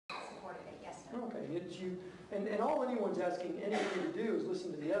Okay, it's you, and all anyone's asking anything to do is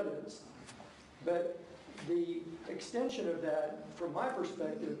listen to the evidence. But the extension of that, from my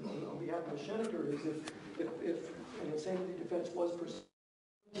perspective, on behalf of Schenecker, is if an insanity defense was presented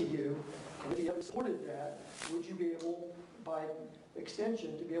to you, and if you have supported that, would you be able, by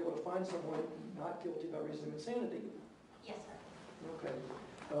extension, to be able to find someone not guilty by reason of insanity? Yes, sir.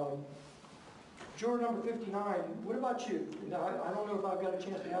 Okay. Juror number 59, what about you? Now, I don't know if I've got a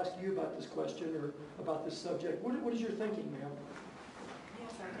chance to ask you about this question or about this subject. What is your thinking, ma'am?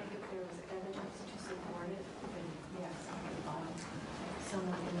 Yes, I think if there was evidence to support it, then yes, I could find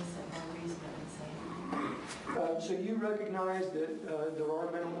someone innocent by reason of insanity. So you recognize that there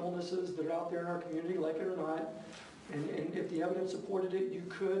are mental illnesses that are out there in our community, like it or not, and if the evidence supported it, you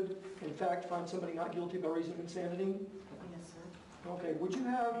could, in fact, find somebody not guilty by reason of insanity? Yes, sir. Okay. Would you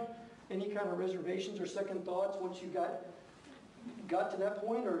have any kind of reservations or second thoughts once you got to that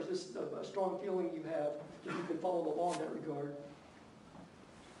point, or is this a strong feeling you have that you could follow the law in that regard?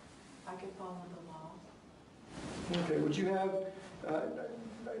 I could follow the law. Okay. Would you have,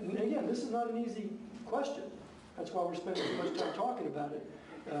 again, this is not an easy question. That's why we're spending so much time talking about it.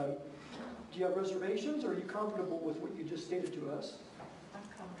 Do you have reservations, or are you comfortable with what you just stated to us? I'm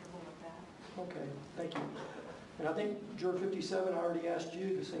comfortable with that. Okay, thank you. And I think Juror 57, I already asked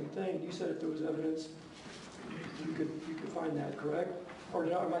you the same thing. You said if there was evidence, you could find that, correct? Or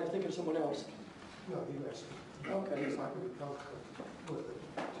am I thinking of someone else? No, you asked me. Okay. Yes, I would be comfortable with it,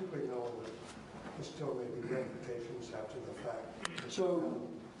 particularly knowing that there still may be ramifications after the fact. So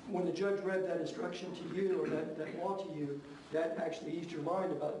when the judge read that instruction to you, or that law to you, that actually eased your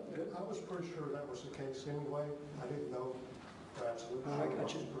mind about it? I was pretty sure that was the case anyway. I didn't know for absolute sure. I got I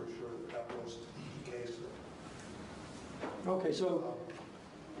was you. pretty sure that was the case. Okay, so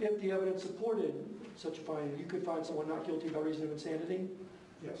if the evidence supported such a finding, you could find someone not guilty by reason of insanity?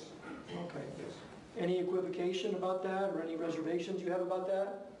 Yes. Okay. Yes. Any equivocation about that, or any reservations you have about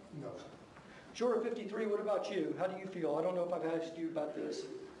that? No. Juror 53, what about you? How do you feel? I don't know if I've asked you about this.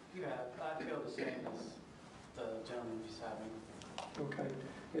 Yeah, I feel the same as the gentleman just having. Okay.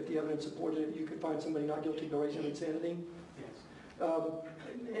 If the evidence supported it, you could find somebody not guilty by reason of insanity? Yes.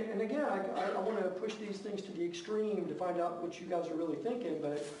 And again, I want to push these things to the extreme to find out what you guys are really thinking,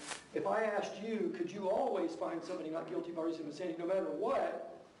 but if I asked you, could you always find somebody not guilty by reason of insanity no matter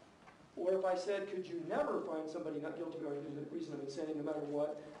what? Or if I said, could you never find somebody not guilty by reason of insanity no matter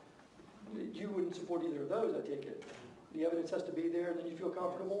what? You wouldn't support either of those, I take it. The evidence has to be there, and then you feel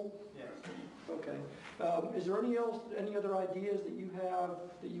comfortable? Yes. Okay. Is there any other ideas that you have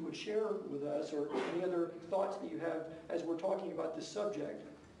that you would share with us, or any other thoughts that you have as we're talking about this subject?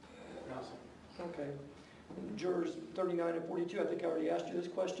 No, sir. Okay. Jurors 39 and 42, I think I already asked you this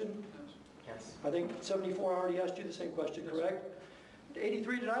question. Yes. I think 74, I already asked you the same question, correct?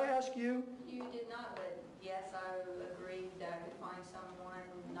 83, did I ask you? You did not, but yes, I agreed that I could find someone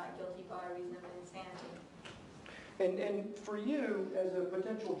not guilty by reason of insanity. And for you, as a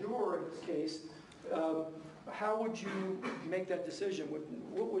potential juror in this case, how would you make that decision?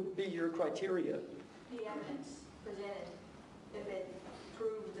 What would be your criteria? The evidence presented, if it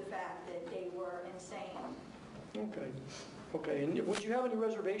proved the fact that they were insane. Okay. Okay. And would you have any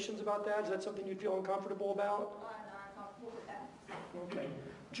reservations about that? Is that something you'd feel uncomfortable about? I'm not uncomfortable with that. Okay.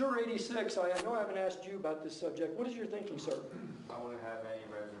 Juror 86, I know I haven't asked you about this subject. What is your thinking, sir? I wouldn't have any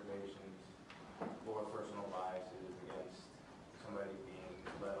reservations or personal biases against somebody being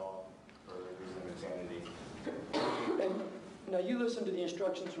let off for the reason of insanity. And now you listened to the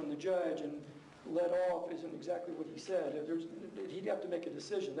instructions from the judge, and let off isn't exactly what he said. He'd have to make a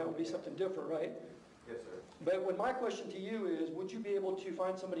decision. That would be something different, right? Yes, sir. But when my question to you is, would you be able to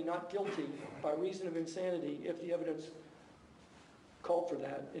find somebody not guilty by reason of insanity if the evidence called for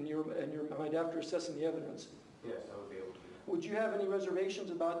that in your mind after assessing the evidence? Yes, I would be able to. Would you have any reservations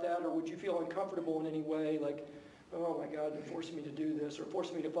about that, or would you feel uncomfortable in any way, like, oh my God, they're forcing me to do this, or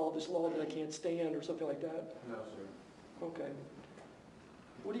forcing me to follow this law that I can't stand, or something like that? No, sir. Okay.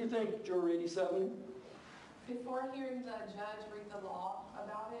 What do you think, Juror 87? Before hearing the judge read the law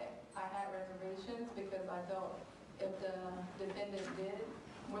about it, I had reservations because I felt if the defendant did,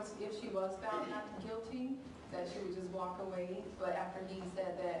 if she was found not guilty, that she would just walk away. But after he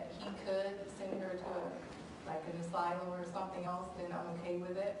said that he could send her to an asylum or something else, then I'm okay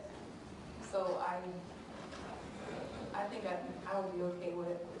with it. So I think I would be okay with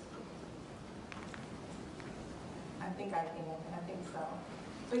it. I think I can. I think so.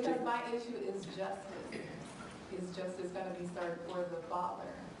 Because my issue is justice. Is justice going to be served for the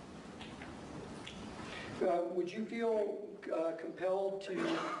father? Would you feel compelled to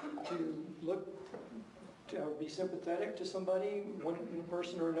to be sympathetic to somebody, one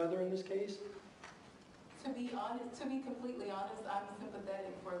person or another in this case? To be honest, to be completely honest, I'm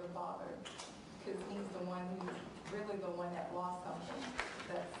sympathetic for the father, because he's the one who's really the one that lost something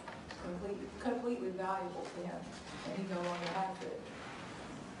that's completely valuable to him, and he no longer has it.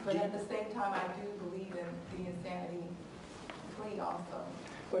 But at the same time, I do believe in the insanity plea also.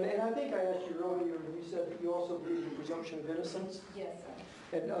 But, and I think I asked you earlier, and you said that you also believe in presumption of innocence. Yes,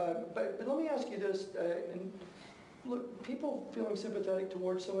 sir. And, but let me ask you this, and look, people feeling sympathetic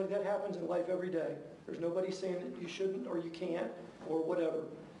towards somebody, that happens in life every day. There's nobody saying that you shouldn't or you can't or whatever.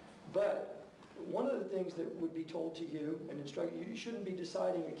 But one of the things that would be told to you and instructed you, you shouldn't be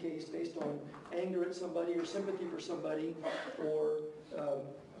deciding a case based on anger at somebody or sympathy for somebody or,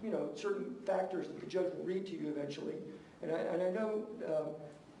 you know, certain factors that the judge will read to you eventually. And I know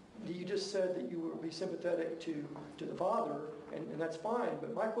you just said that you would be sympathetic to the father, and that's fine.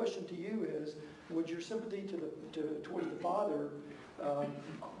 But my question to you is, would your sympathy towards the father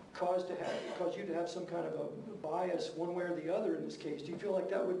cause you to have some kind of a bias one way or the other in this case? Do you feel like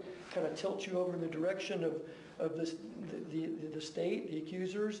that would kind of tilt you over in the direction of the state, the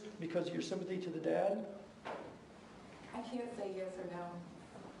accusers, because of your sympathy to the dad? I can't say yes or no.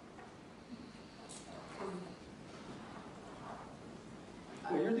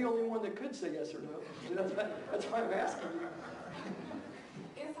 Well, you're the only one that could say yes or no. That's why I'm asking you.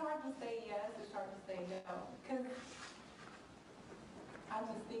 It's hard to say yes, it's hard to say no, because I'm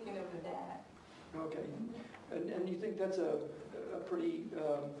just thinking of the dad. Okay. And you think that's a pretty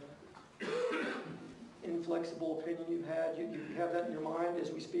inflexible opinion you've had? You have that in your mind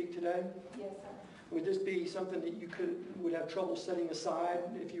as we speak today? Yes, sir. Would this be something that you would have trouble setting aside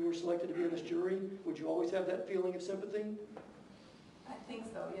if you were selected to be in this jury? Would you always have that feeling of sympathy? I think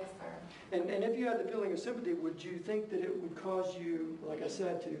so, yes, sir. And if you had the feeling of sympathy, would you think that it would cause you, like I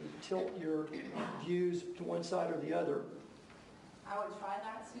said, to tilt your views to one side or the other? I would try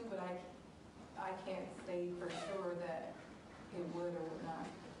not to, but I can't say for sure that it would or would not.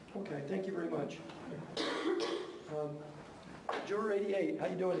 Okay, thank you very much. Juror 88, how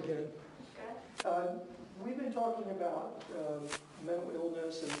you doing again? Good. We've been talking about mental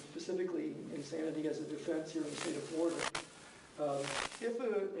illness and specifically insanity as a defense here in the state of Florida. If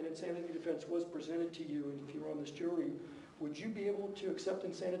an insanity defense was presented to you and if you were on this jury, would you be able to accept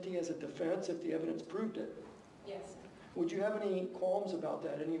insanity as a defense if the evidence proved it? Yes. Would you have any qualms about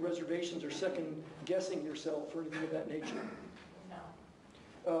that, any reservations or second guessing yourself or anything of that nature?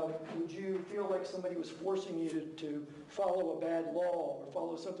 No. Would you feel like somebody was forcing you to follow a bad law or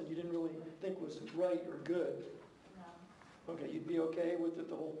follow something you didn't really think was right or good? No. Okay, you'd be okay with it,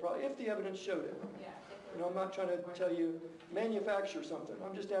 the whole process, if the evidence showed it. Yeah. You know, I'm not trying to tell you manufacture something.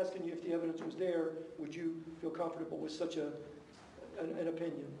 I'm just asking you if the evidence was there, would you feel comfortable with such an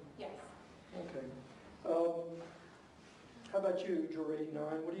opinion? Yes. Okay. How about you, Juror 89?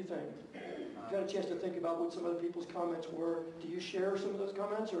 What do you think? You got a chance to think about what some other people's comments were. Do you share some of those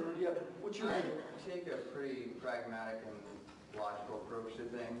comments, or do you have, what's your opinion? I take a pretty pragmatic and logical approach to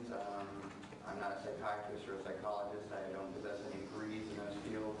things. I'm not a psychiatrist or a psychologist. I don't possess any degrees in those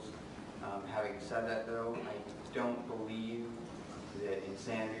fields. Having said that, though, I don't believe that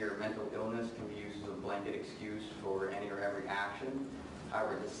insanity or mental illness can be used as a blanket excuse for any or every action.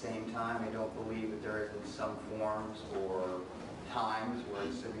 However, at the same time, I don't believe that there isn't some forms or times where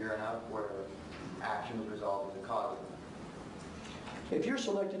it's severe enough where actions result as a cause of it. If you're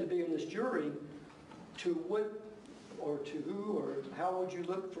selected to be in this jury, to what or to who or how would you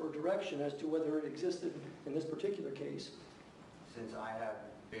look for direction as to whether it existed in this particular case? Since I have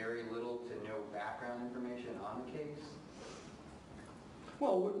very little to no background information on the case.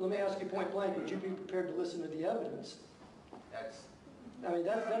 Well, let me ask you point blank, would you be prepared to listen to the evidence? That's how you would...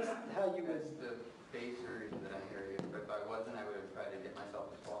 That's the base reason that I'm here. If I wasn't, I would have tried to get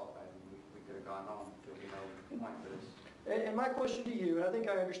myself disqualified. We could have gone home. There'd be no point for this. And my question to you, and I think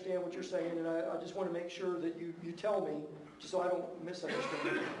I understand what you're saying, and I just want to make sure that you tell me, just so I don't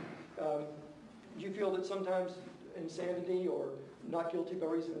misunderstand. Do you feel that sometimes insanity or not guilty by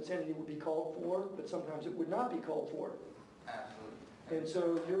reason of insanity would be called for, but sometimes it would not be called for? Absolutely. And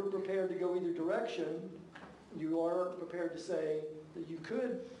so you're prepared to go either direction. You are prepared to say that you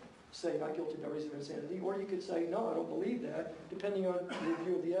could say not guilty by reason of insanity, or you could say, no, I don't believe that, depending on your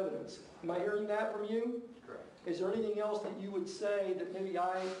view of the evidence. Am I hearing that from you? Correct. Is there anything else that you would say that maybe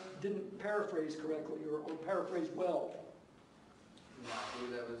I didn't paraphrase correctly or paraphrase well? No, I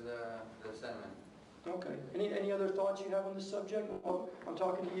believe that was the sentiment. Okay. Any other thoughts you have on this subject? I'm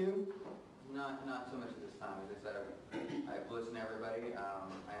talking to you. Not so much at this time. As I said, I've listened to everybody.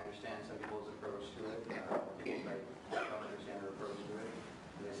 I understand some people's approach to it. People might don't understand their approach to it.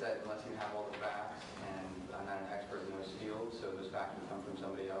 As I said, unless you have all the facts and the I'm not an expert in those fields, so those facts would come from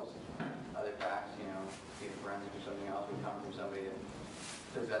somebody else. Other facts, you know, be it forensic or something else, would come from somebody that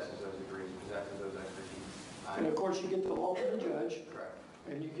possesses those degrees, possesses those expertise. And of course, you get the law from the judge, Correct.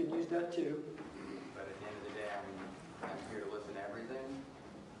 and you can use that too. But at the end of the day, I'm here to listen to everything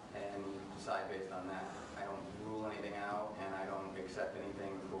and decide based on that. I don't rule anything out, and I don't accept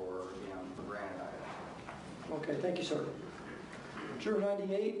anything for, you know, for granted either. Okay, thank you, sir. Juror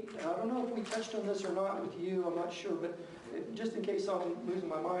 98, I don't know if we touched on this or not with you, I'm not sure, but just in case I'm losing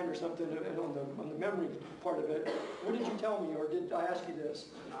my mind or something on the memory part of it, what did you tell me, or did I ask you this?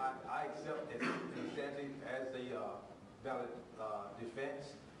 I accept insanity as a valid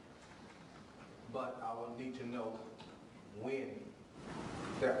defense, but I will need to know when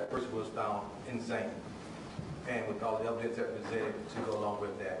that person was found insane, and with all the evidence that was presented to go along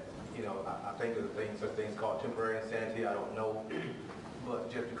with that. You know, I think there's such things called temporary insanity. I don't know,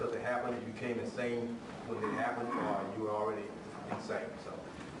 but just because it happened, you became insane when it happened, or you were already insane. So.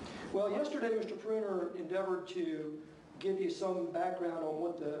 Well, yesterday, Mr. Pruner endeavored to give you some background on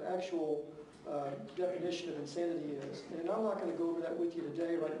what the actual definition of insanity is. And I'm not going to go over that with you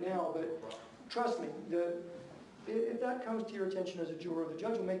today right now, but trust me, if that comes to your attention as a juror, the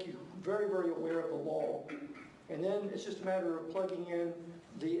judge will make you very, very aware of the law. And then it's just a matter of plugging in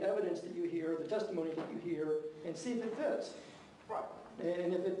the evidence that you hear, the testimony that you hear, and see if it fits. Right.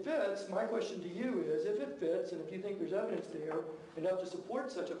 And if it fits, my question to you is, if it fits, and if you think there's evidence there enough to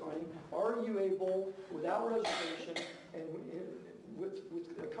support such a finding, are you able, without reservation and with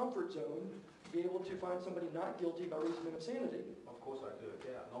a comfort zone, be able to find somebody not guilty by reason of insanity? Of course I could,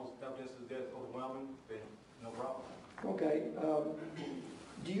 yeah. As long as evidence is there that's overwhelming, then no problem. Okay.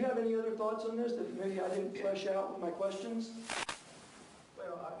 Do you have any other thoughts on this that maybe I didn't flesh out with my questions?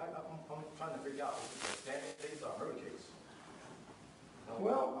 Well, I'm trying to figure out if it's a insanity case or a murder case.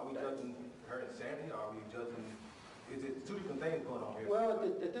 Well, are we judging her insanity, or are we judging, is it two different things going on here? Well,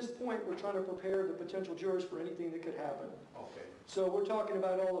 at this point, we're trying to prepare the potential jurors for anything that could happen. Okay. So we're talking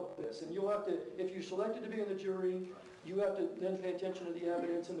about all of this, and you'll have to, if you're selected to be in the jury, you have to then pay attention to the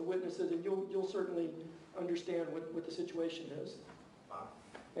evidence and the witnesses, and you'll certainly understand what the situation is.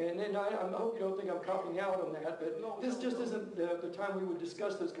 And then I hope you don't think I'm copping out on that, but this just isn't the time we would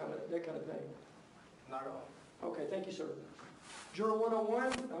discuss that kind of thing. Not at all. Okay, thank you, sir. Juror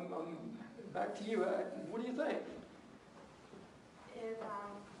 101, I'm back to you. What do you think? If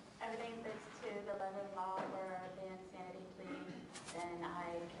everything fits to the letter of law for the insanity plea, then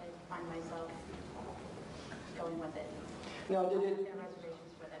I could find myself going with it. Now, did it? No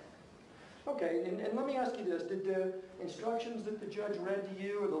reservations with it. Okay, and let me ask you this. Did the instructions that the judge read to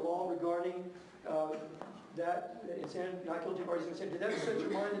you or the law regarding that insanity, not guilty parties of insanity, did that set your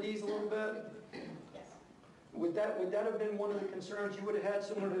mind at ease a little bit? Yes. Would that have been one of the concerns you would have had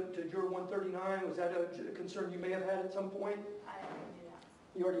similar to Juror 139? Was that a concern you may have had at some point? I already knew that.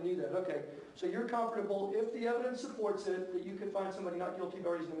 You already knew that, okay. So you're comfortable, if the evidence supports it, that you could find somebody not guilty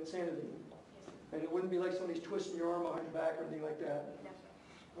by reason of insanity? Yes, sir. And it wouldn't be like somebody's twisting your arm behind your back or anything like that? No, sir.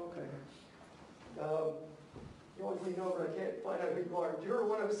 Okay. You always lean over, I can't find out who you are. Juror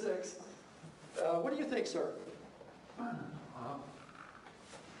 106. What do you think, sir? I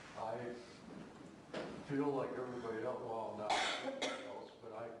feel like everybody else, well, not everybody else,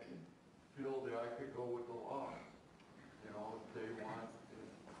 but I feel that I could go with the law. You know, if they want,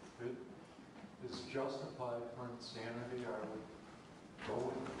 if it is justified for insanity, I would go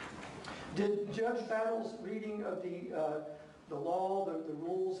with it. Did Judge Battle's reading of the law, the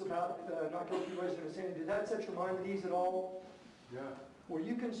rules about not guilty by reason of insanity, did that set your mind at ease at all? Yeah. Were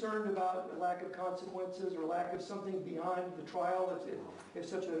you concerned about a lack of consequences or lack of something beyond the trial if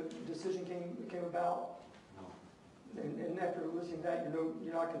such a decision came about? No. And after listening to that,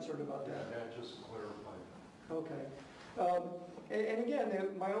 you're not concerned about that? Yeah, just clarify. Okay. And again,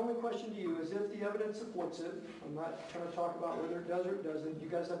 my only question to you is if the evidence supports it, I'm not trying to talk about whether it does or it doesn't, you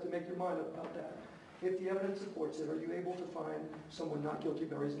guys have to make your mind up about that. If the evidence supports it, are you able to find someone not guilty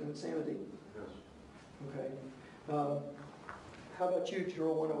by reason of insanity? Yes. Okay. How about you,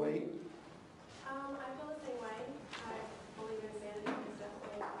 Juror 108? I feel the same way. I believe insanity is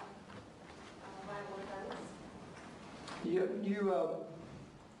definitely a viable offense. Do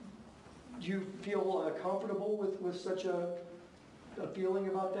you feel comfortable with such a feeling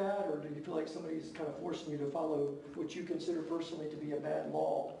about that, or do you feel like somebody's kind of forcing you to follow what you consider personally to be a bad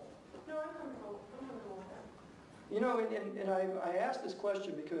law? No, I'm comfortable. I'm comfortable with that. You know, and I ask this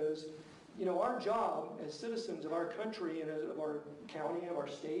question because, you know, our job as citizens of our country and of our county, of our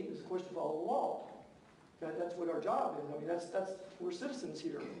state, is of course to follow the law. That's what our job is. I mean, we're citizens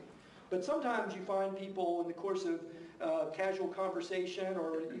here. But sometimes you find people in the course of casual conversation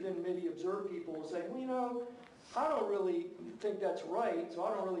or even maybe observe people and say, well, you know, I don't really think that's right, so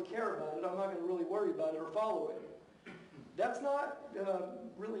I don't really care about it. I'm not going to really worry about it or follow it. That's not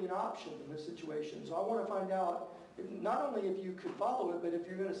really an option in this situation. So I want to find out not only if you could follow it, but if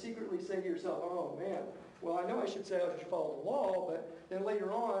you're going to secretly say to yourself, oh man, well, I know I should say I should follow the law, but then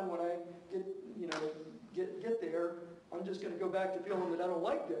later on when I get there, I'm just going to go back to feeling that I don't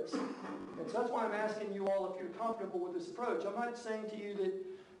like this. And so that's why I'm asking you all if you're comfortable with this approach. I'm not saying to you that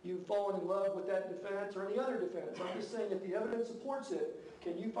you've fallen in love with that defense or any other defense. I'm just saying if the evidence supports it,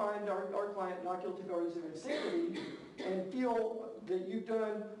 can you find our client not guilty by reason of insanity and feel that you've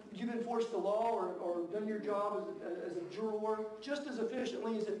enforced the law or done your job as a juror just as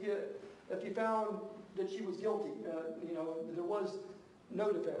efficiently as if you found that she was guilty, there was no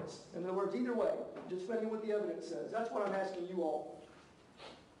defense. In other words, either way, just depending what the evidence says. That's what I'm asking you all.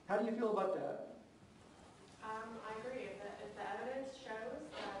 How do you feel about that? I agree. If the evidence shows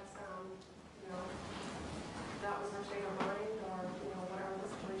that, that was her state of mind or, whatever the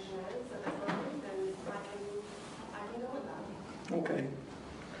situation is at the time, then I can go with that. Okay.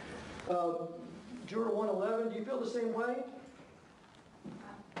 Juror 111, do you feel the same way?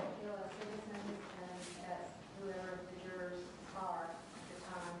 I feel as citizens and as whoever the jurors are at the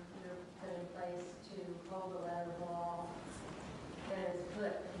time, you're put in place to hold the letter of law that is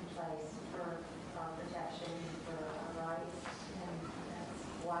put in place for our protection, for our rights, and that's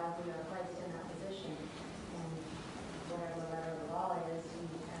why we are placed in that position. And whatever the letter of the law is, you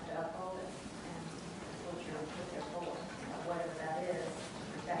have to uphold it, and that's what you're put there for, whatever that is, to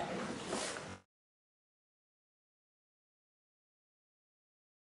protect it.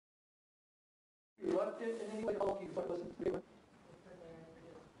 Reluctant in any way to help you, but wasn't real.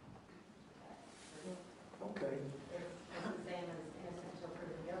 Okay. It's the same as innocent until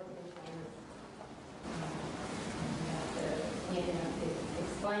proven guilty. You have to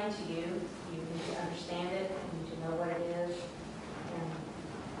explain to you, you need to understand it, you need to know what it is, and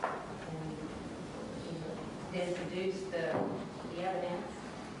then produce the evidence,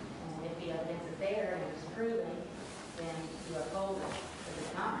 and if the evidence is there and it's proven, then you uphold it. If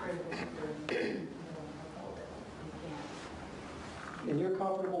it's not proven, then you don't uphold it. You can't. And you're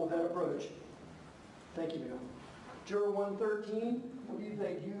comfortable with that approach? Thank you, ma'am. Juror 113, what do you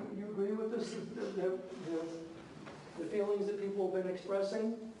think? You agree with this, the feelings that people have been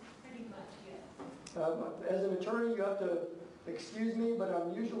expressing? Pretty much, yes. As an attorney, you have to excuse me, but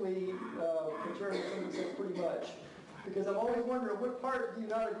I'm usually concerned with someone says pretty much. Because I'm always wondering, what part do you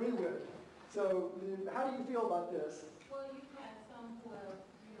not agree with? So how do you feel about this? Well, you've had some who have,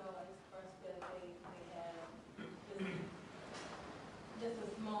 expressed that they have just a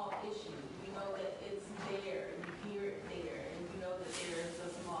small issue. You know that it's there, and you hear it there, and you know that there is a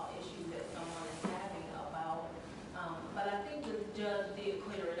small issue that someone is having about. But I think the judge did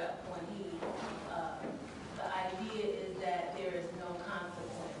clear it up when the idea is that there is no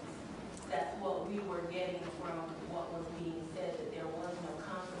consequence. That's what we were getting from what was being said, that there was no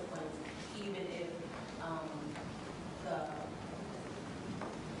consequence, even if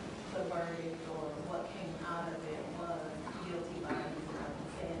the verdict or what came out of it was guilty by reason of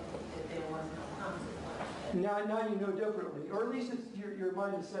consent, that there was no consequence. Now you know differently, or at least your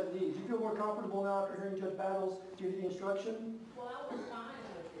mind is set at ease. You feel more comfortable now after hearing Judge Battles give you the instruction? Well, I was fine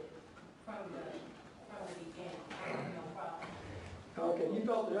with it from the beginning. I had no problem. Okay, you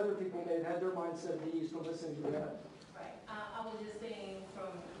felt that other people may have had their mind set at ease from listening to that. Right. I was just saying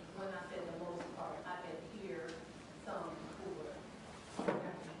from when I said the most part, I could hear some who were.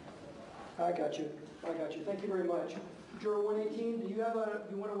 I got you. Thank you very much. Juror 118, do you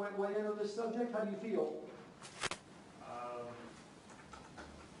want to weigh in on this subject? How do you feel? I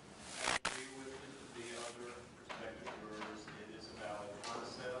agree with the other prospective jurors. It is a valid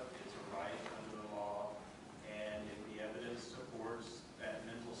concept. It's a right under the law. And if the evidence supports that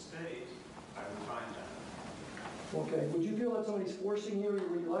mental state, I would find that. Okay. Would you feel that somebody's forcing you or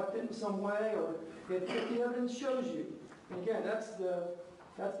you're reluctant in some way? Or if the evidence shows you? And again, that's the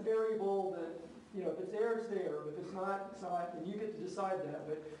variable that, if it's there, it's there. If it's not, it's not. And you get to decide that.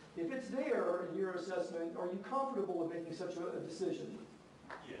 But if it's there in your assessment, are you comfortable with making such a decision?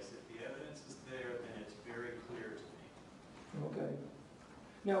 Yes, if the evidence is there, then it's very clear to me. Okay.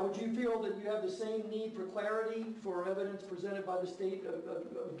 Now, would you feel that you have the same need for clarity for evidence presented by the state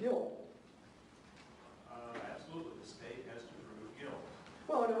of guilt? Absolutely. The state has to prove guilt.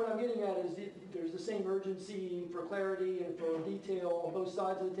 Well, what I'm getting at is there's the same urgency for clarity and for detail on both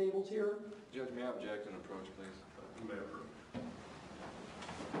sides of the tables here? Judge, may I object and approach, please? You may approve.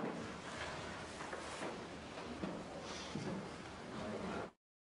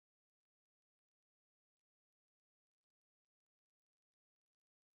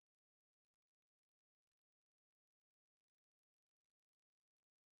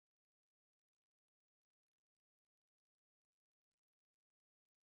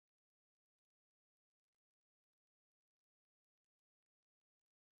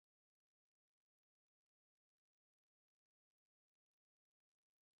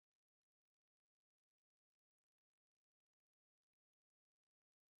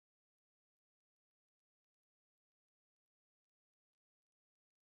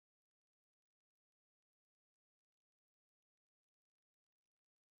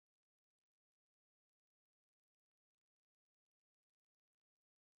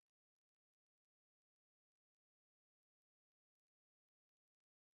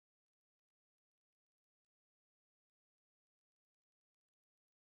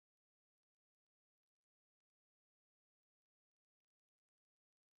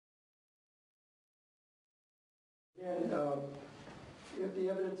 And if the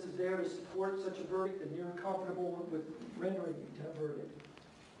evidence is there to support such a verdict, then you're comfortable with rendering that verdict.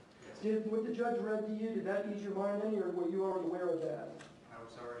 What the judge read to you, did that ease your mind any, or were you already aware of that? I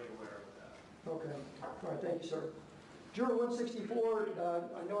was already aware of that. Okay. All right, thank you, sir. Juror 164,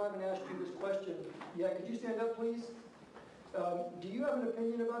 I know I haven't asked you this question yet. Could you stand up, please? Do you have an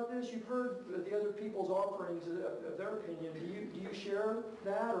opinion about this? You've heard the other people's offerings of their opinion. Do you share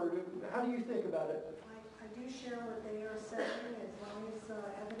that, or how do you think about it? I do share what they are saying, as long as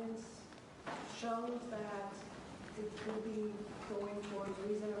evidence shows that it could be going towards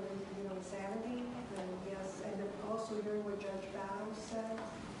reason or insanity, then yes. And then also hearing what Judge Battles said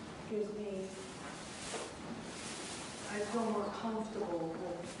gives me, I feel more comfortable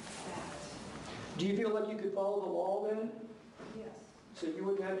with that. Do you feel like you could follow the law then? Yes. So you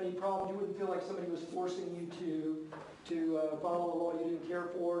wouldn't have any problems, you wouldn't feel like somebody was forcing you to follow the law you didn't care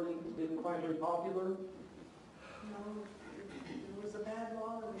for and didn't find very popular? No, it was a bad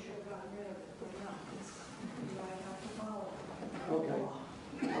law and we should have gotten rid of it, but no, I have to follow it. Okay.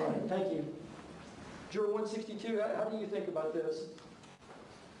 All right, thank you. Juror 162, how do you think about this?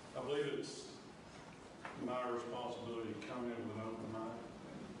 I believe it's my responsibility to come in with an open mind.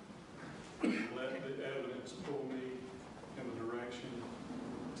 Let the evidence pull me in the direction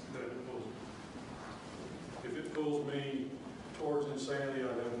that it pulls me. If it pulls me towards insanity,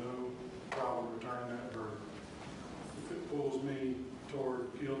 I'd have no problem returning that verdict. If it pulls me toward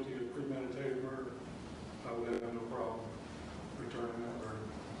guilty of premeditated murder, I would have no problem returning that verdict.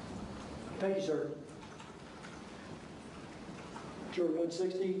 Thank you, sir. Juror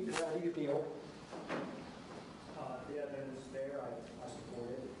 160, how do you feel? The evidence is there, I support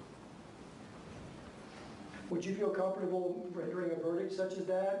it. Would you feel comfortable rendering a verdict such as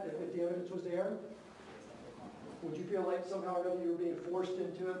that if the evidence was there? Would you feel like somehow or another you were being forced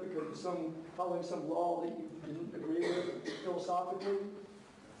into it because of following some law that you didn't agree with philosophically?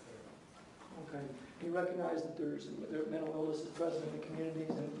 Okay. You recognize that there are mental illnesses present in the communities,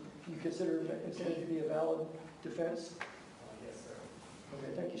 and you consider insanity to be a valid defense? Yes, sir.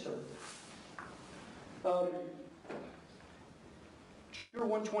 Okay, thank you, sir. Juror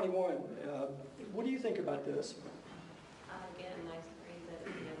 121, what do you think about this? Again, I agree that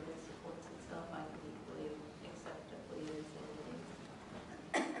the evidence supports itself. I can equally accept a plea of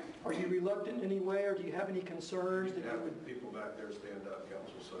insanity. Are you reluctant in any way, or do you have any concerns that you would? People back there stand up,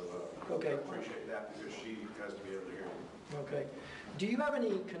 counsel, so Okay. I appreciate that because she has to be able to hear me. Okay. Do you have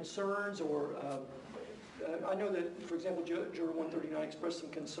any concerns, or I know that, for example, Juror 139 expressed some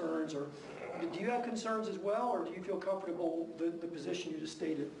concerns, or do you have concerns as well, or do you feel comfortable the position you just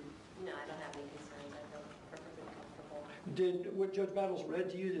stated? No, I don't have any concerns. I feel perfectly comfortable. Did what Judge Battles read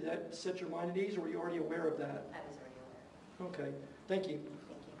to you, did that set your mind at ease, or were you already aware of that? I was already aware. Okay, thank you.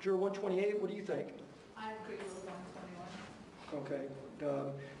 Juror 128, what do you think? I agree with 121. Okay.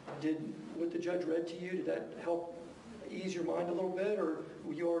 Did what the judge read to you, did that help ease your mind a little bit, or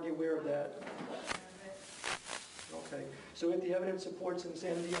were you already aware of that? Okay. So if the evidence supports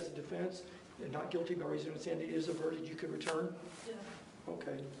insanity as a defense, and not guilty by reason of insanity is a verdict, you could return? Yeah.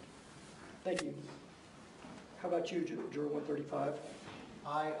 Okay. Thank you. How about you, Juror 135?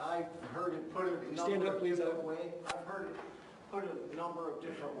 I've heard it put a Stand number up, of please. different ways. I've heard it put a number of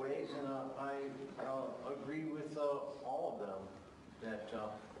different ways, and I agree with all of them that it's a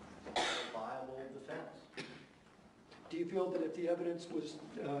viable defense. Do you feel that if the evidence was,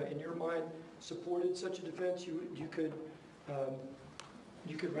 in your mind, supported such a defense, you could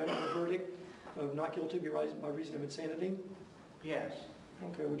render a verdict of not guilty by reason of insanity? Yes.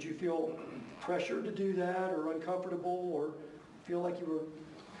 Okay. Would you feel pressured to do that, or uncomfortable, or feel like you were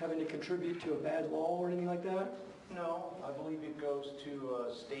having to contribute to a bad law or anything like that? No, I believe it goes to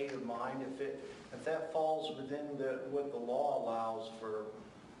a state of mind. If that falls within what the law allows for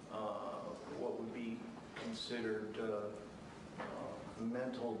what would be considered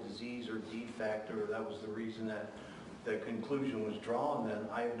mental disease or defect, or that was the reason that the conclusion was drawn, then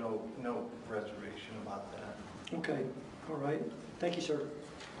I have no reservation about that. Okay. All right. Thank you, sir.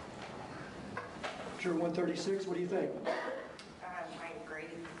 Juror 136, what do you think? I agree.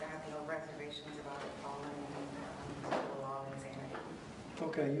 I have no reservations about it following the law of insanity.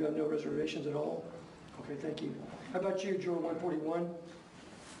 Okay, you have no reservations at all? Okay, thank you. How about you, Juror 141?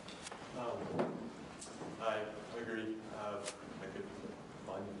 I agree. I could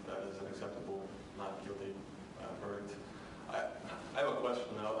find that as an acceptable, not guilty verdict. I have a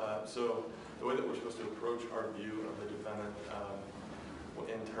question though. So the way that we're supposed to approach our view of the defendant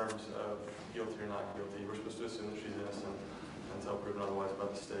in terms of guilty or not guilty, we're supposed to assume that she's innocent until proven otherwise by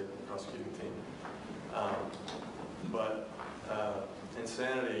the state prosecuting team. But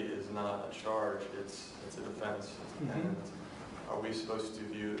insanity is not a charge, it's a defense. And are we supposed to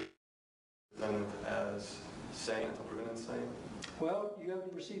view the defendant as sane until proven insane? Well, you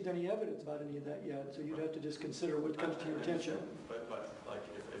haven't received any evidence about any of that yet, so you'd have to just consider what comes to your attention. But like,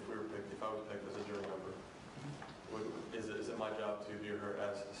 if we were picked, if I was picked as a jury member, is it my job to view her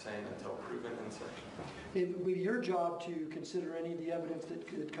as sane until proven insane? It would be your job to consider any of the evidence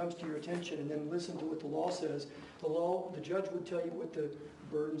that comes to your attention and then listen to what the law says. The judge would tell you what the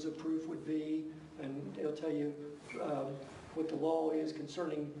burdens of proof would be, and he'll tell you what the law is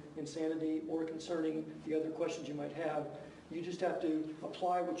concerning insanity or concerning the other questions you might have. You just have to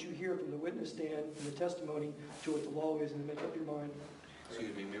apply what you hear from the witness stand and the testimony to what the law is and make up your mind.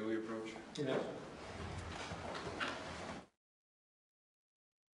 Excuse me, may we approach? Yeah.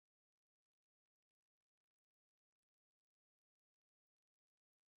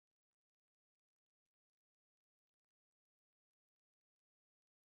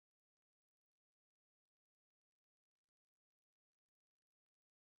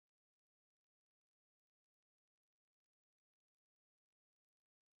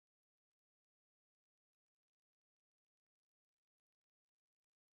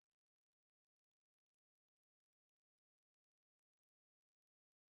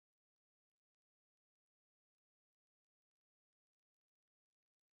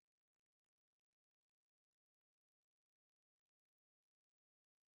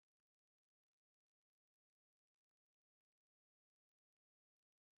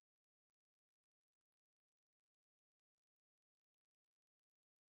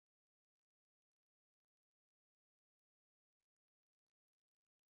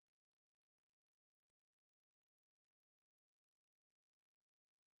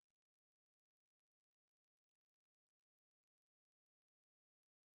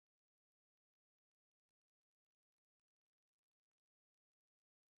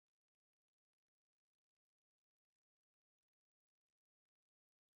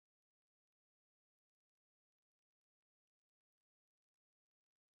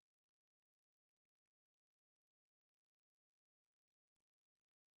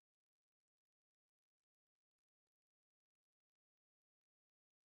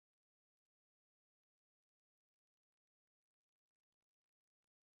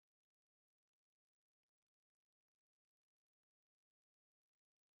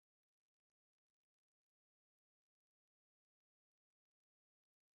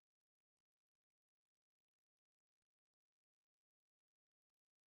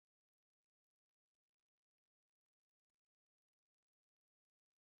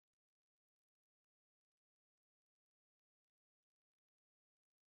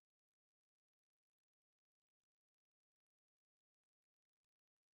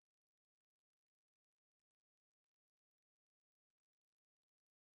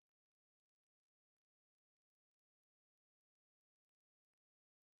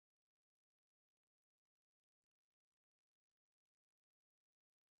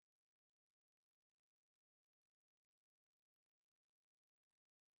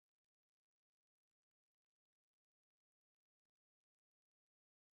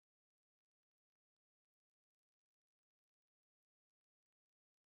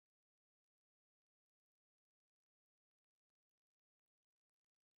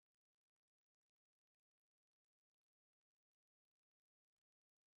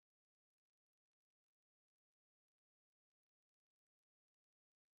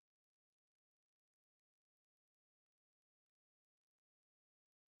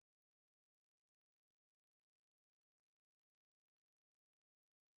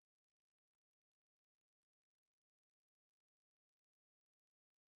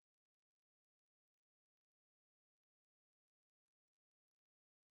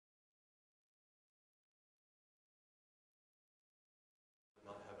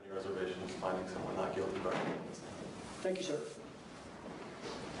 Not have any reservations finding someone not guilty by insane. Thank you, sir.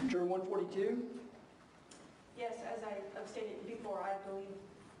 Juror 142? Yes, as I have stated before, I believe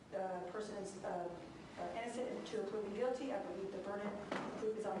the person is innocent until proven guilty. I believe the burden of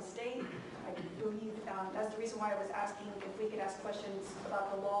proof is on the state. I believe that's the reason why I was asking if we could ask questions about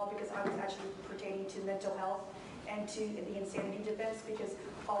the law, because I was actually pertaining to mental health and to the insanity defense, because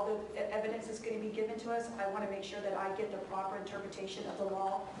all the evidence is going to be given to us. I want to make sure that I get the proper interpretation of the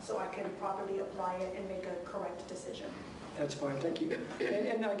law so I can properly apply it and make a correct decision. That's fine, thank you.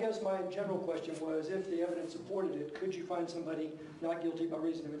 And I guess my general question was, if the evidence supported it, could you find somebody not guilty by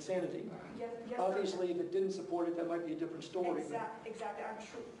reason of insanity? Yes, Obviously, if it didn't support it, that might be a different story. Exactly.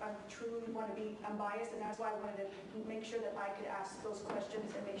 I'm truly want to be unbiased, and that's why I wanted to make sure that I could ask those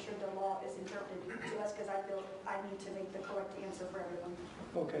questions and make sure the law law is interpreted to us, because I feel I need to make the correct answer for everyone.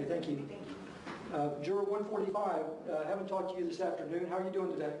 Okay, thank you. Thank you. Juror 145, haven't talked to you this afternoon. How are you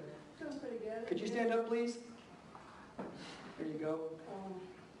doing today? Doing pretty good. Could you stand up, please? There you go.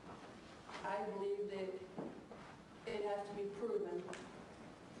 I believe that it has to be proven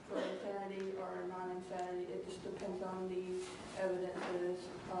for insanity or non-insanity. It just depends on the evidence that is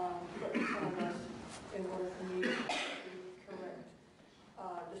put in front of us in order for me to make the correct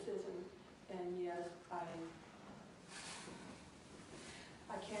decision. And yes,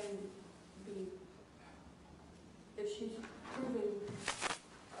 I can be, if she's proving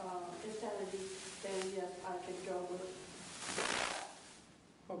insanity, then yes, I could go with.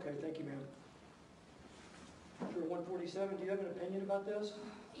 Okay, thank you, ma'am. Juror 147, do you have an opinion about this?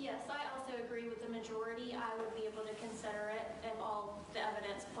 Yes, I also agree with the majority. I would be able to consider it if all the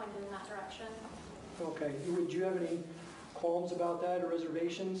evidence pointed in that direction. Okay, would you have any qualms about that or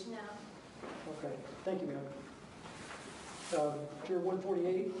reservations? No. Okay, thank you, ma'am. Juror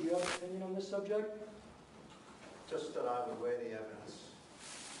 148, do you have an opinion on this subject? Just that I would weigh the evidence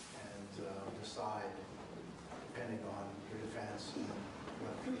and decide, depending on your defense and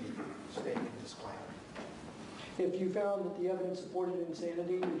what the state can disclaim. If you found that the evidence supported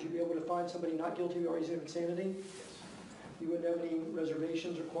insanity, would you be able to find somebody not guilty by reason of insanity? Yes. You wouldn't have any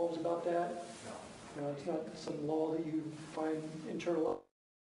reservations or qualms about that? No. No, it's not some law that you find internal.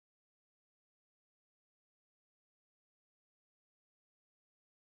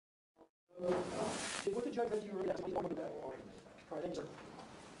 What the judge said to you earlier, all right, thanks, sir.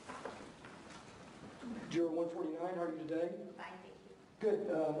 Juror 149, how are you today? Fine, thank you. Good.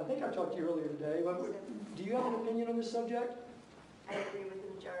 I think I talked to you earlier today. But do you have an opinion on this subject? I agree with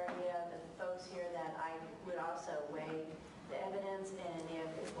the majority of the folks here that I would also weigh the evidence, and if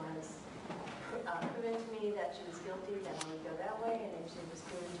it was proven to me that she was guilty, then I would go that way, and if it was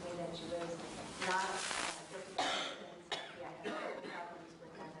proven to me that she was not guilty by evidence, yeah, I have no problems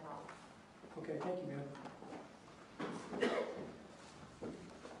with that at all. Okay, thank you, ma'am.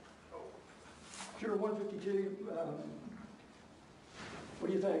 Juror 152, what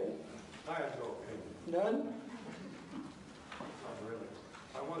do you think? I have no opinion. None? Not really.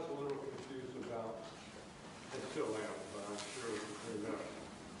 I was a little confused about, I still am, but I'm sure it's cleared up.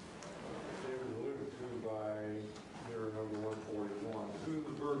 It was alluded to by juror number 141, who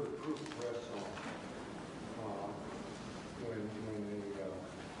the burden of proof rests on when the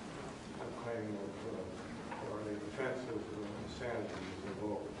claim of, or the defense of insanity is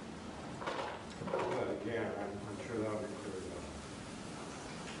invoked. But again, I'm sure that'll be cleared up.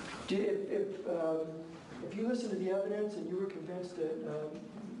 If you listened to the evidence and you were convinced that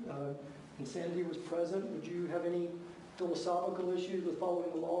insanity was present, would you have any philosophical issues with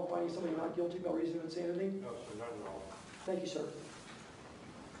following the law and finding somebody not guilty by reason of insanity? No, sir, not at all. Thank you, sir.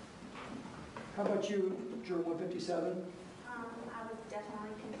 How about you, Juror 157? I would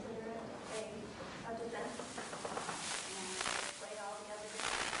definitely consider it a defense and weigh all the evidence.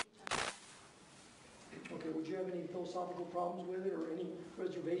 Okay, would you have any philosophical problems with it or any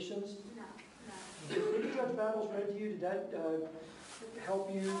reservations? No, no. Did Judge Battles read to you? Did that help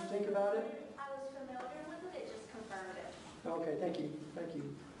you think about it? I was familiar with it, it just confirmed it. Okay, thank you, thank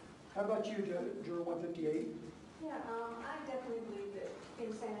you. How about you, Juror 158? Yeah, I definitely believe that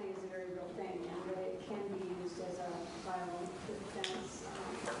insanity is a very real thing, and that it can be used as a viable defense,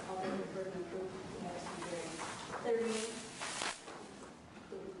 although the burden of proof has to be very 38.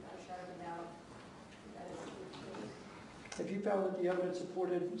 Sharpened out. That is If you found that the evidence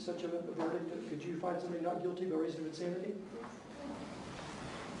supported such a verdict, could you find somebody not guilty by reason of insanity?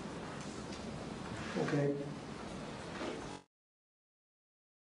 Okay.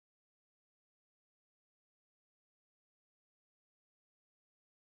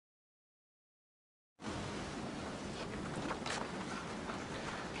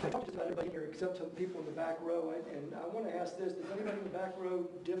 I talked to everybody here except some people in the back row, and I want to ask this: does anybody in the back row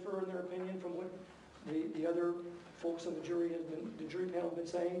differ in their opinion from what the other folks on the jury panel have been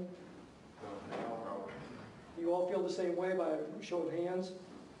saying? No. You all feel the same way by a show of hands?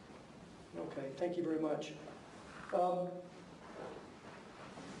 Okay, thank you very much.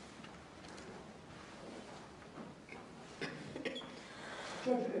 Judge,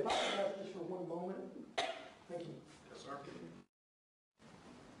 if I could ask just for one moment. Thank you. Yes, sir.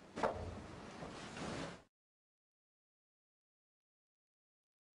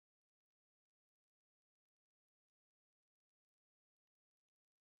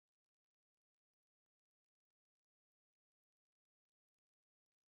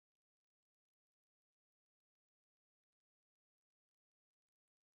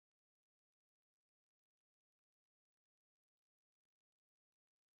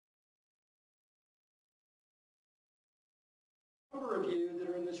 of you that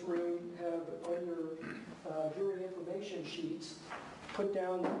are in this room have on your jury information sheets put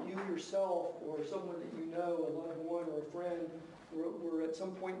down that you yourself or someone that you know, a loved one or a friend, were at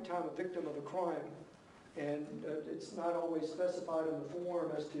some point in time a victim of a crime. And it's not always specified in the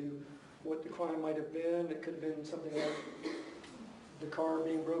form as to what the crime might have been. It could have been something like the car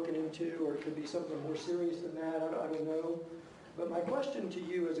being broken into, or it could be something more serious than that. I don't know. But my question to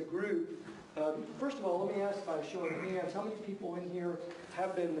you as a group, first of all, let me ask by a show of hands, how many people in here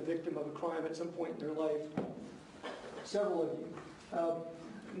have been the victim of a crime at some point in their life? Several of you.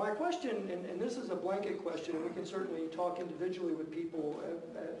 My question, and this is a blanket question, and we can certainly talk individually with people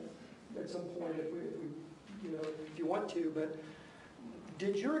at some point if you want to, but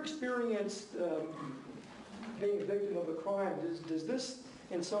did your experience being a victim of a crime, does this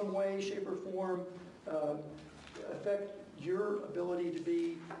in some way, shape, or form affect your ability to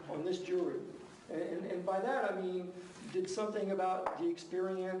be on this jury? And by that I mean, did something about the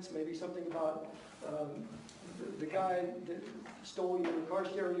experience, maybe something about the guy that stole your car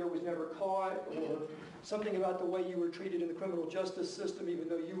stereo was never caught, or something about the way you were treated in the criminal justice system even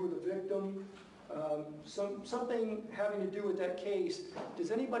though you were the victim, something having to do with that case.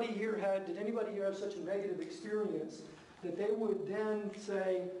 Did anybody here have such a negative experience that they would then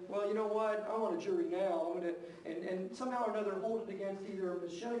say, well, you know what, I want a jury now, and somehow or another hold it against either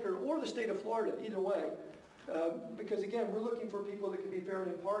Ms. Schenecker or the state of Florida, either way. Because again, we're looking for people that can be fair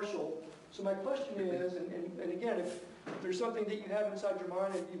and impartial. So my question is, and again, if there's something that you have inside your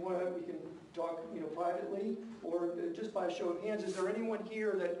mind, if you want to, we can talk, privately, or just by a show of hands, is there anyone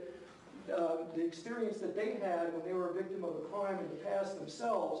here that the experience that they had when they were a victim of a crime in the past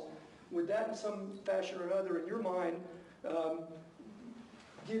themselves, would that in some fashion or another in your mind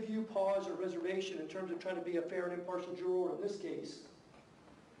give you pause or reservation in terms of trying to be a fair and impartial juror in this case?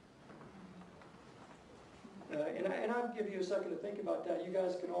 And I'll give you a second to think about that. You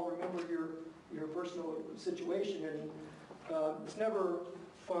guys can all remember your personal situation, and it's never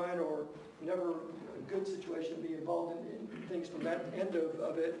fun or never a good situation to be involved in things from that end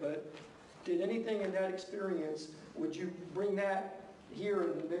of it, but did anything in that experience, would you bring that here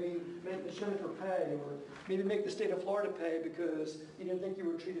and maybe make the Schenecker pay, or maybe make the state of Florida pay because you didn't think you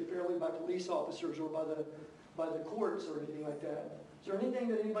were treated fairly by police officers or by the courts or anything like that? Is there anything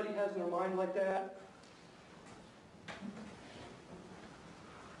that anybody has in their mind like that?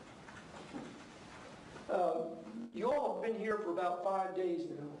 You all have been here for about 5 days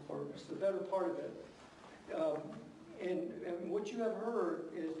now, or it's the better part of it. And what you have heard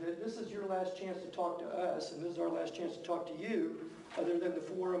is that this is your last chance to talk to us, and this is our last chance to talk to you, other than the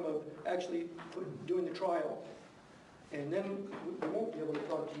forum of actually doing the trial. And then we won't be able to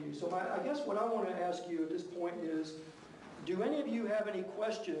talk to you. So I guess what I want to ask you at this point is, do any of you have any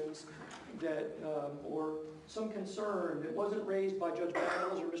questions that, or some concern that wasn't raised by Judge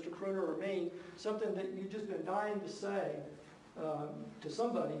Battles or Mr. Kruner or me, something that you've just been dying to say to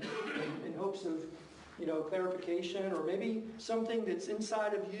somebody in hopes of clarification, or maybe something that's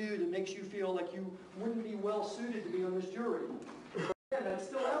inside of you that makes you feel like you wouldn't be well suited to be on this jury? Again, that's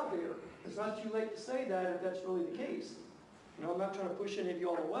still out there. It's not too late to say that if that's really the case. I'm not trying to push any of you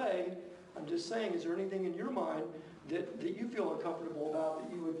all away. I'm just saying, is there anything in your mind that you feel uncomfortable about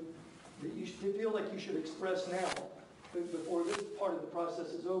that you feel like you should express now before this part of the process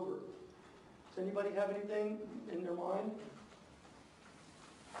is over? Does anybody have anything in their mind?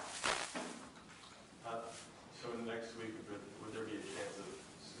 So next week, would there be a chance of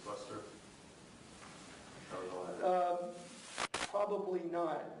sequester? Probably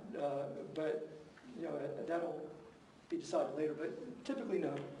not, but that'll be decided later, but typically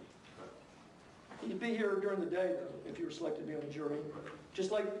no. You'd be here during the day, though, if you were selected to be on the jury, just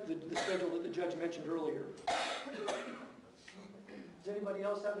like the schedule that the judge mentioned earlier. Does anybody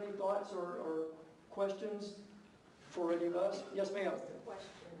else have any thoughts or questions for any of us? Yes, ma'am. Just a question.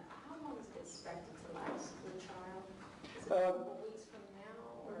 How long is it expected to last, the trial? Is it a couple weeks from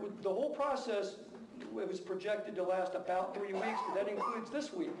now? Or? The whole process was projected to last about 3 weeks, but that includes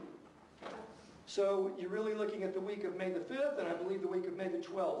this week. So you're really looking at the week of May the 5th, and I believe the week of May the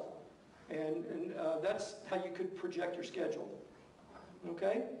 12th. And that's how you could project your schedule.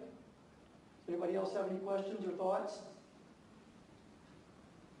 Okay? Anybody else have any questions or thoughts?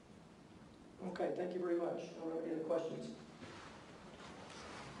 Okay, thank you very much. I don't have any other questions.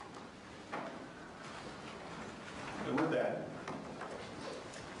 And with that,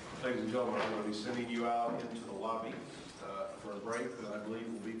 ladies and gentlemen, I'm going to be sending you out into the lobby for a break that I believe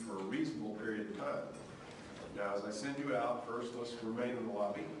will be for a reasonable period of time. Now, as I send you out, first let's remain in the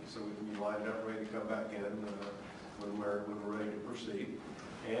lobby so we can be lined up, ready to come back in when we're ready to proceed.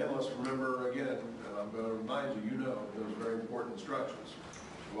 And let's remember again, and I'm going to remind you, you know those very important instructions.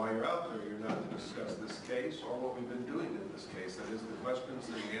 While you're out there, you're not to discuss this case or what we've been doing in this case. That is the questions,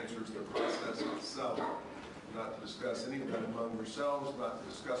 the answers, the process itself. Not to discuss any of that among yourselves, not to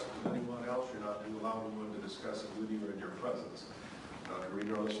discuss it with anyone else. You're not to allow anyone to discuss it with you in your presence. Not to read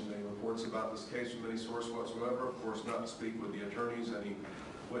or listen to any reports about this case from any source whatsoever. Of course, not to speak with the attorneys, any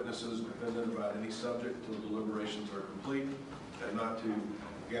witnesses, defendant about any subject until deliberations are complete, and not to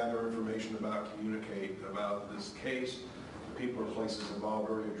gather information about, communicate about this case, the people or places involved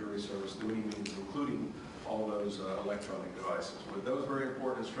or your jury service through any means, including all those electronic devices. With those very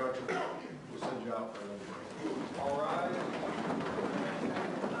important instructions, we'll send you out for another break. All right.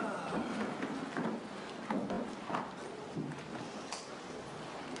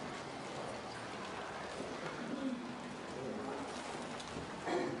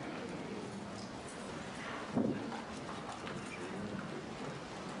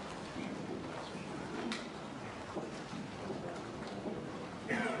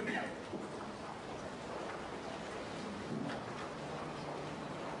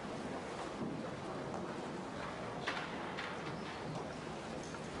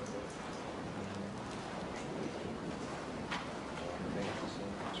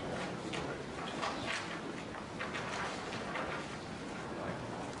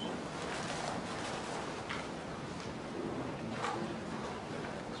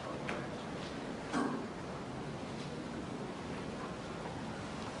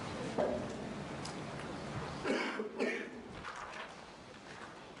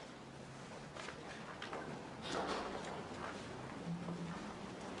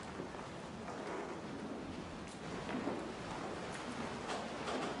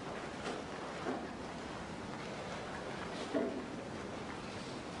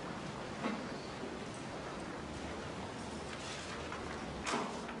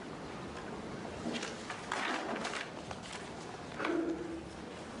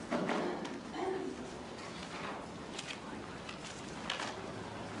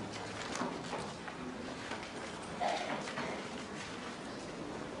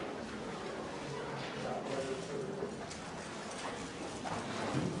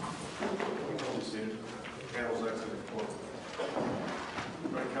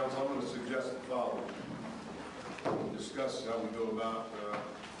 Discuss how we go about,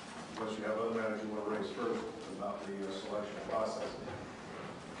 unless you have other matters you want to raise first about the selection process.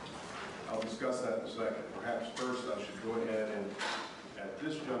 I'll discuss that in a second. Perhaps first I should go ahead and, at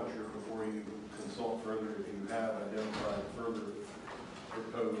this juncture, before you consult further, if you have identified further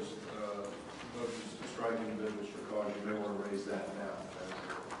proposed motions to strike individuals for cause, you may want to raise that now.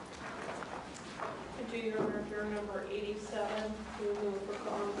 Do you remember juror number 87, who moved for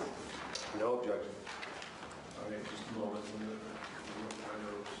cause? No objection. All right, just a moment. Let me look at my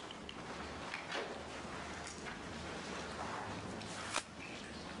notes.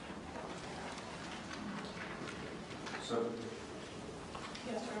 So,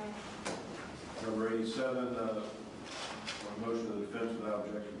 Yes, sir. number 87, on motion of the defense without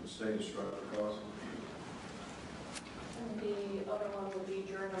objection to state is struck for cause. And the other one would be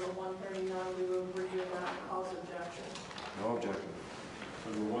juror number 139, we will review that cause objection. No objection.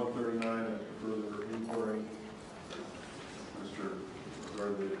 Number 139, after further inquiry,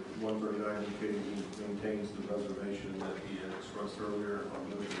 or the 139 indicating he maintains the reservation that he had expressed earlier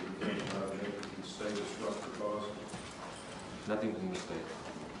on motion of the defense without objection to state is struck for cause. Nothing from the state.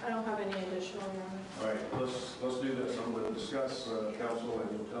 I don't have any additional, Your Honor. All right, let's do this. I'm going to discuss, counsel, and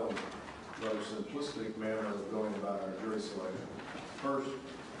you'll tell me rather simplistic manner of going about our jury selection. First,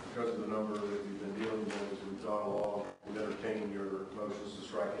 because of the number that we've been dealing with as we've gone along, we've entertained your motions to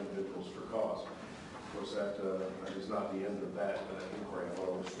strike individuals for cause. Of course, that is not the end of that inquiry. I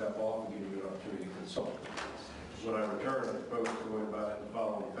want to step off and give you an opportunity to consult. When I return, I propose going about it in the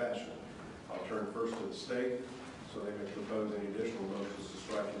following fashion. I'll turn first to the state, so they may propose any additional motions to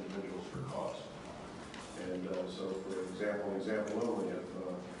strike individuals for cause. And so, for example, only,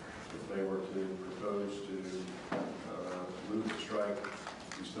 if they were to propose to move to strike,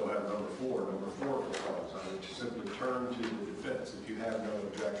 you still have number four for cause. I would simply turn to the defense. If you have no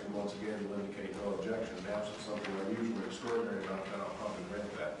objection, once again, you'll indicate no objection. In absent something unusual or extraordinary about that, I'll probably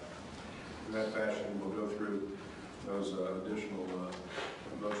grant that. In that fashion, we'll go through those additional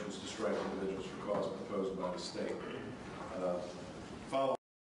motions to strike individuals for cause proposed by the state. Follow.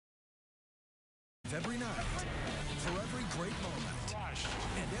 Every night, for every great moment,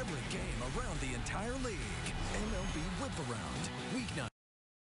 and every game around the entire league. MLB Whip Around, weeknight.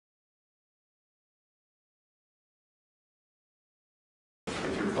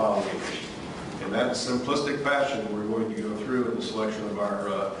 If you're following, in that simplistic fashion, we're going to go through in the selection of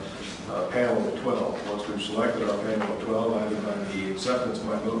our panel of 12. Once we've selected our panel of 12, either by the acceptance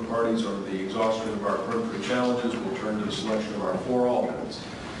by both parties or the exhaustion of our peremptory challenges, we'll turn to the selection of our 4 alternates.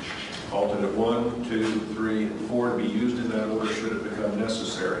 Alternate 1, 2, 3, and 4 to be used in that order should it become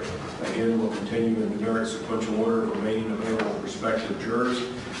necessary. Again, we'll continue in numeric sequential order of remaining available prospective jurors,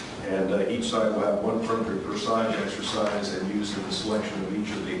 and each side will have 1 peremptory per side to exercise and use in the selection of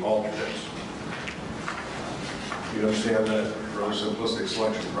each of the alternates. You understand that really simplistic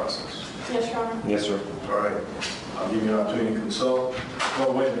selection process? Yes, Your Honor. Yes, sir. All right. I'll give you an opportunity to consult.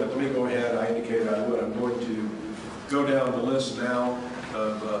 Well, wait a minute. Let me go ahead. I indicated I would. I'm going to go down the list now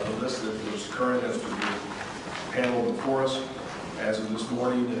of the list that was current as to the panel before us as of this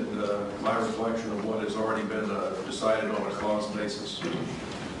morning, and my reflection of what has already been decided on a clause basis.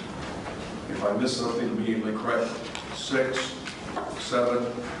 If I miss something, immediately correct. 6, 7,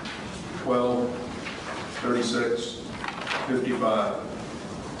 12, 36, 55,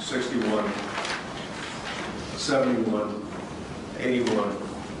 61, 71, 81,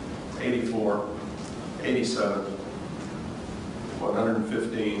 84, 87,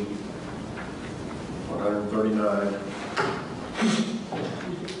 115, 139.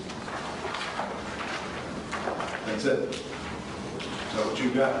 That's it. Is that what you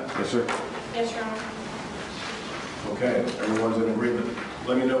got? Yes, sir. Yes, Your Honor. Okay, everyone's in agreement.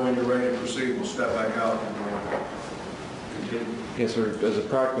 Let me know when you're ready to proceed. We'll step back out and continue. Yes, sir. As a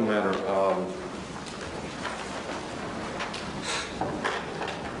practical matter, are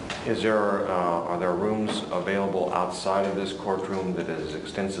there rooms available outside of this courtroom that is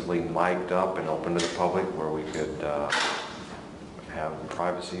extensively mic'd up and open to the public where we could have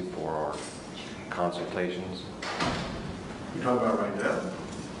privacy for our consultations? You're talking about right now?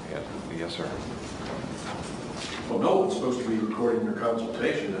 Yes, yes, sir. Well, no one's supposed to be recording your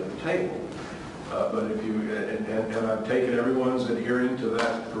consultation at the table. But if you, and I've taken everyone's adhering to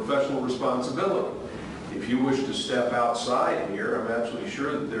that professional responsibility. If you wish to step outside here, I'm absolutely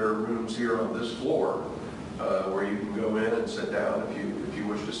sure that there are rooms here on this floor where you can go in and sit down if you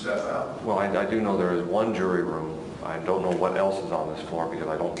wish to step out. Well, I do know there is one jury room. I don't know what else is on this floor because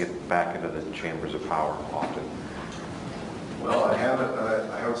I don't get back into the chambers of power often. Well, I haven't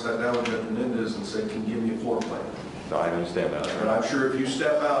sat down with Judge Menendez and said, can you give me a floor plan? No, I understand that. But I'm sure if you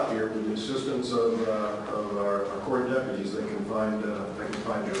step out here with the assistance of our court deputies, they can find you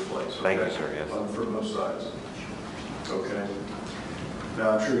a place. Okay? Thank you, sir. Yes. For both sides. Okay.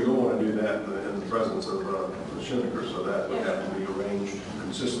 Now, I'm sure you'll want to do that in the presence of Schenecker, so that would have to be arranged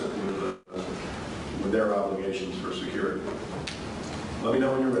consistent with their obligations for security. Let me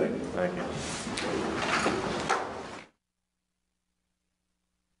know when you're ready. Thank you.